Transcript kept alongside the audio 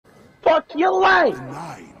fuck you like?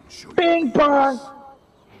 Bing bong.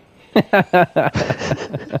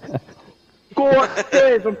 Go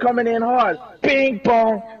upstairs, I'm coming in hard. Bing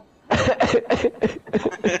bong.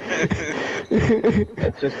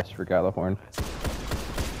 It's just for Galahorn.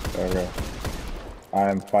 Okay.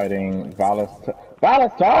 I'm fighting Valis.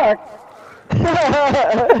 Valis!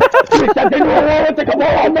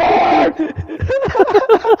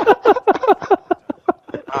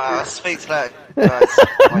 Speak to that, guys.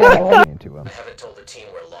 I haven't told the team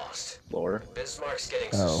we're lost. Lore. Bismarck's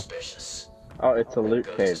getting suspicious. Oh, it's a loot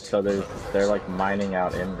cave, so they're like mining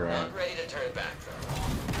out Ingram. Not ready to turn back though.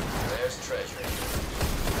 There's treasure.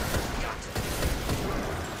 Got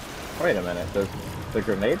to. Wait a minute, does the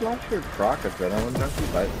grenade launcher proc adrenaline junkie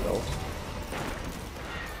by itself?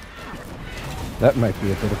 That might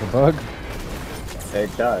be a bit of a bug.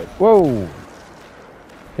 It does. Whoa!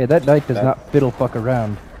 Hey, that knight does not fiddle fuck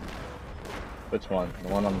around. Which one? The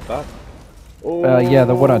one on the top? Yeah,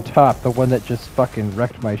 the one on top. The one that just fucking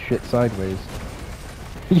wrecked my shit sideways.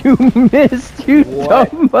 You missed, you What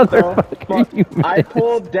dumb motherfucker! You missed. I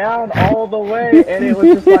pulled down all the way, and it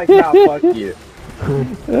was just like, nah, fuck you.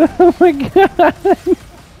 Oh my god!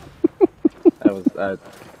 That was,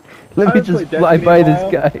 Let me just fly by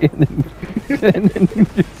this guy and then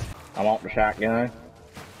just... I want the shotgun.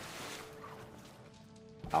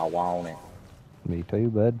 I want it. Me too,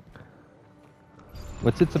 bud.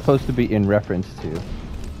 What's it supposed to be in reference to?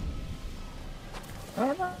 I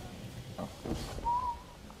don't know.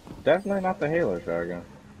 Definitely not the Halo shotgun.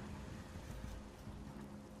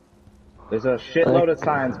 There's a shitload of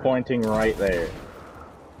signs pointing right there.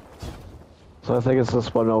 So I think it's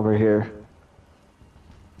this one over here.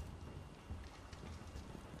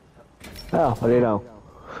 Oh, what do you know?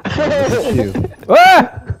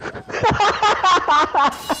 Ah!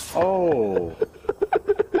 Oh.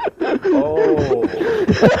 Oh.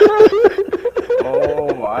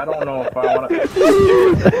 Oh, I don't know if I want to.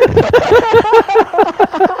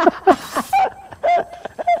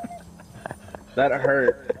 That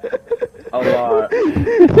hurt a lot.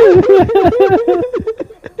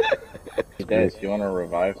 Hey, Des, you want to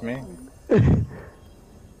revive me?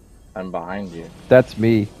 I'm behind you. That's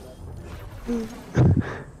me.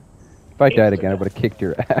 If I died again, I would have kicked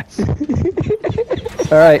your ass.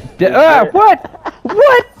 Alright. What?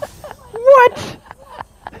 What? What?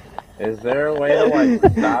 Is there a way to, like,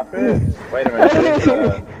 stop it? Wait a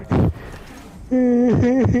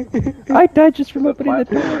minute. I died just from The opening the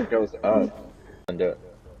platform door. that goes up. And do it.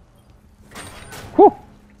 Whew.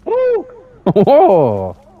 Woo!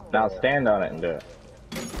 Whoa! Now stand on it and do it.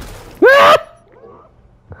 Ah!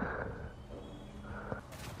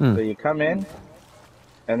 So you come in,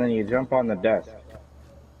 and then you jump on the desk,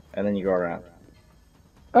 and then you go around.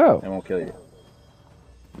 Oh. It won't kill you.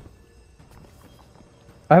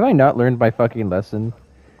 Have I not learned my fucking lesson?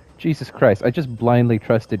 Jesus Christ, I just blindly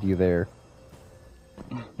trusted you there.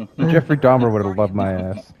 Jeffrey Dahmer would have loved my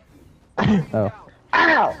ass. Oh.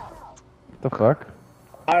 Ow! The fuck?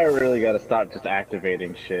 I really gotta stop just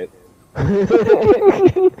activating shit.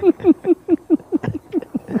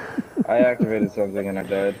 I activated something and I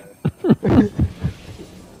died.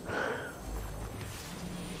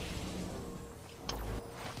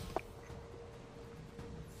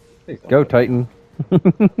 Go, Titan.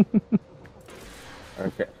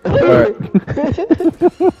 Okay. Alright.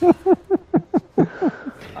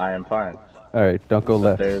 I am fine. Alright, don't go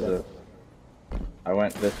left. There's a... I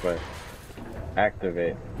went this way.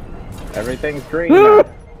 Activate. Everything's green now.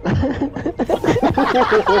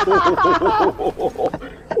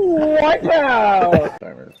 Wipe out!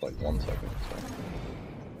 Timer is like 1 second.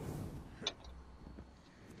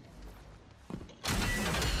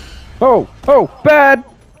 So. Oh! Oh! Bad!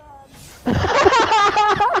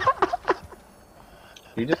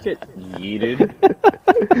 You just get yeeted.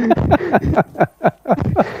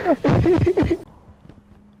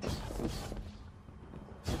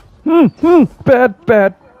 Bad,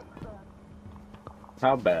 bad.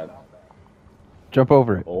 How bad? Jump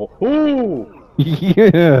over it. Oh, ooh!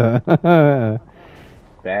 Yeah.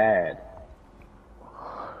 Bad.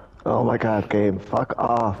 Oh my god, game. Fuck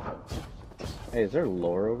off. Hey, is there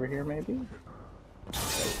lore over here, maybe?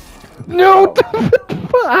 No!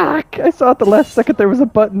 Fuck! I saw at the last second there was a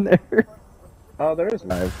button there. Oh, there is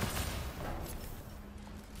live.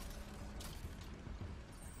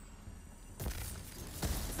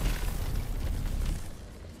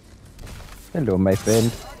 Hello, my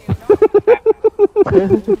friend.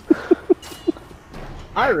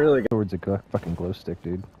 I really got Towards a fucking glow stick,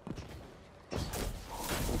 dude.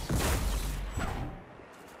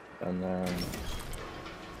 and then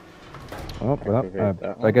Oh, well, Activate that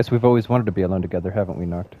I one. guess we've always wanted to be alone together, haven't we,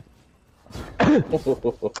 Noct?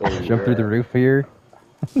 Jump through the roof here.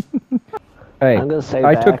 Hey, I'm gonna stay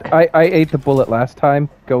I back. I ate the bullet last time.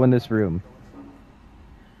 Go in this room.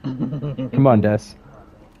 Come on, Des.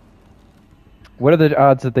 What are the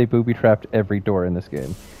odds that they booby trapped every door in this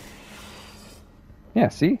game? Yeah,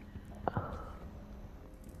 see?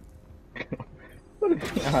 What are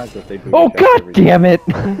the odds that they booby Oh trap god every damn it!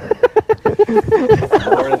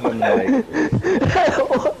 More than like.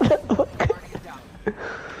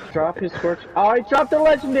 Drop his scorch. Oh, I dropped the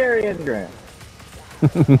legendary engram.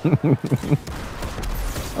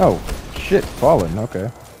 Oh, shit, fallen, okay.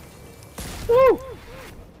 Woo!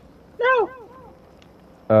 No!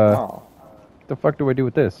 Oh. The fuck do I do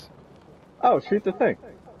with this? Oh, shoot the thing.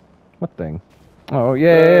 What thing? Oh,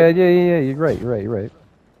 yeah, you're right.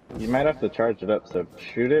 You might have to charge it up, so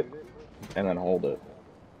shoot it, and then hold it.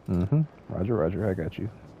 Mm-hmm. Roger, I got you.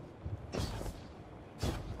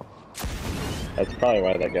 That's probably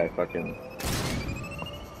why that guy fucking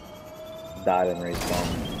died and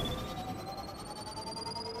respawned.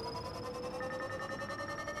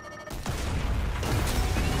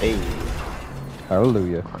 Hey,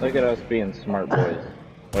 Hallelujah. look at us being smart boys.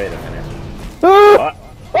 Wait a minute. Ah!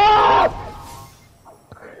 What?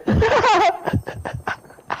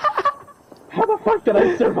 How the fuck did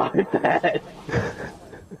I survive that?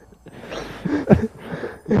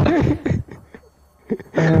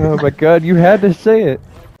 Oh my god, you had to say it.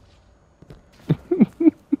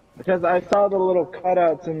 Because I saw the little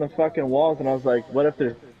cutouts in the fucking walls, and I was like, what if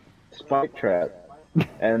there's spike traps?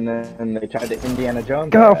 And then they tried to Indiana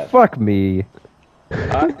Jones. Oh, fuck me.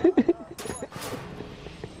 First,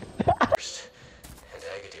 and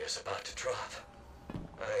Agadir's about to drop.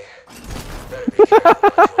 I better be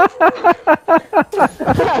careful.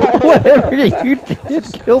 Whatever you did,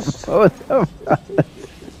 kill both of us.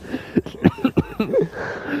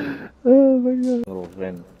 Oh my god. Little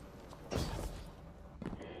Vin.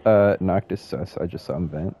 Noctis sus. I just saw him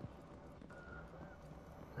vent.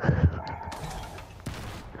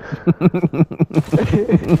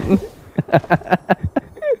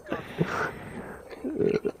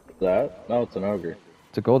 That? No, it's an ogre.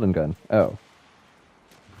 It's a golden gun. Oh.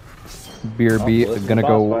 BRB Oh, gonna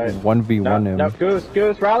go fight. 1v1 him. No,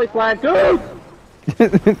 Goose, rally flag, Goose!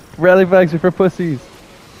 Rally flags are for pussies.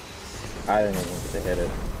 I didn't even get to hit it.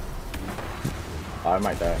 Oh, I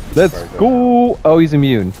might die. Let's Sorry, go! Oh, he's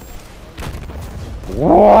immune. He's a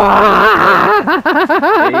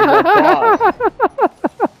boss.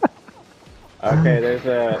 Okay, there's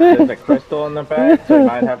a crystal in the back, so you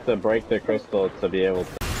might have to break the crystal to be able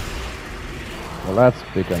to. Well, that's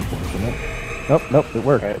big unfortunate. Nope, it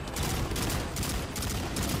worked. Right.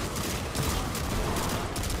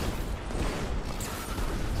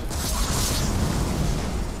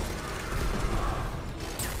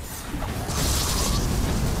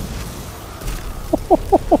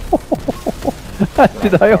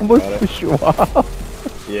 Did I almost push you off?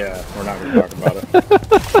 Yeah, we're not gonna talk about it.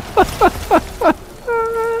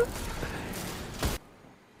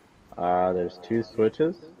 There's 2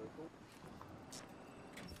 switches.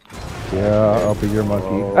 Yeah, I'll be your monkey.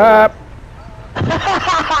 Oh. Ah!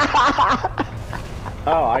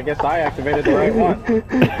 Oh, I guess I activated the right one.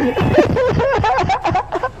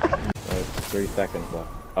 There's 3 seconds left.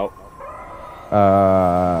 Oh.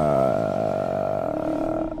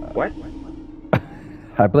 What?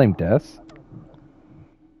 I blame Des.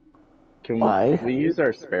 Can Why? we use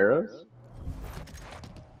our sparrows?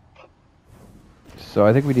 So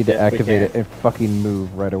I think we need to Yes, we activate it can. and fucking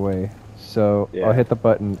move right away. So Yeah. I'll hit the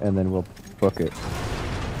button and then we'll book it.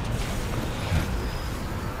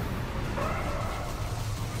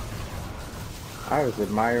 I was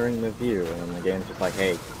admiring the view, and then the game's just like,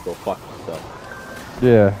 hey, go fuck yourself.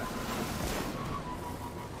 Yeah.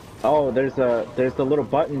 Oh, there's the little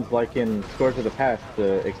buttons like in Scores of the Past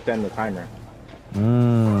to extend the timer.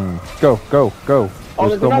 Go. Oh, There's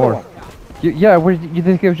there's still another more. one. Yeah, you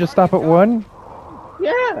think it would just stop at 1?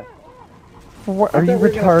 Yeah. What, I are you thought we were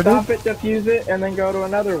gonna retarded? Stop it, defuse it, and then go to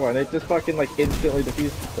another one. It just fucking like instantly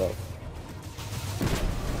diffused itself.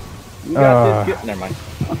 You got this. Never mind.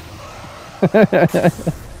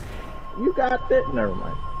 You got this. Never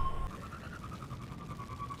mind.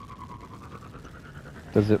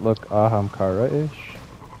 Does it look Ahamkara-ish?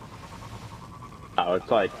 Oh, it's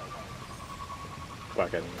like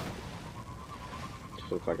fucking.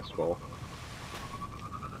 Just looks like a skull.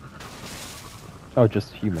 Oh,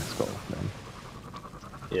 just human skull then.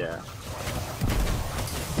 Yeah.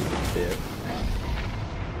 Yeah.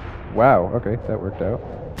 Wow, okay, that worked out.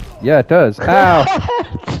 Yeah, it does. Ow!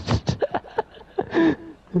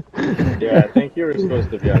 Yeah, I think you were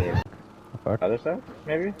supposed to be on your Fuck. other side,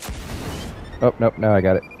 maybe? Oh, nope, now I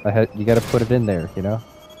got it. You gotta put it in there, you know?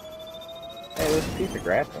 Hey, there's a piece of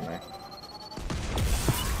grass in there.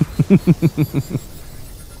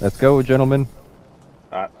 Let's go, gentlemen.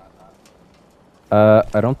 Uh,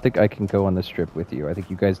 I don't think I can go on this trip with you. I think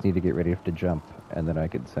you guys need to get ready to jump, and then I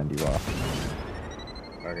can send you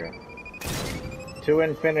off. okay. To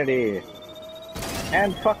infinity.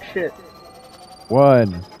 And fuck shit.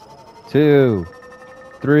 1, 2,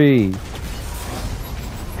 3.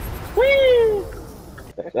 Whee!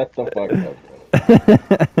 That's so fucked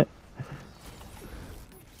up.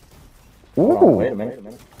 Ooh. Oh, wait a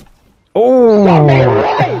minute. Oh!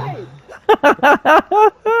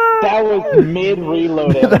 That was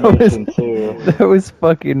mid-reload animation, too. That was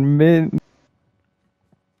fucking mint.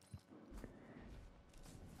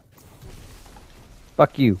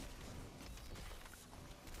 Fuck you.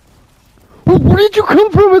 Where did you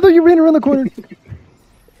come from? I thought you ran around the corner.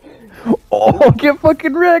 Oh, get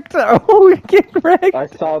fucking wrecked! Oh, get wrecked! I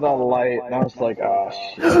saw the light, and I was like, oh,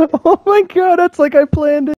 shit. Oh my god, that's like I planned it.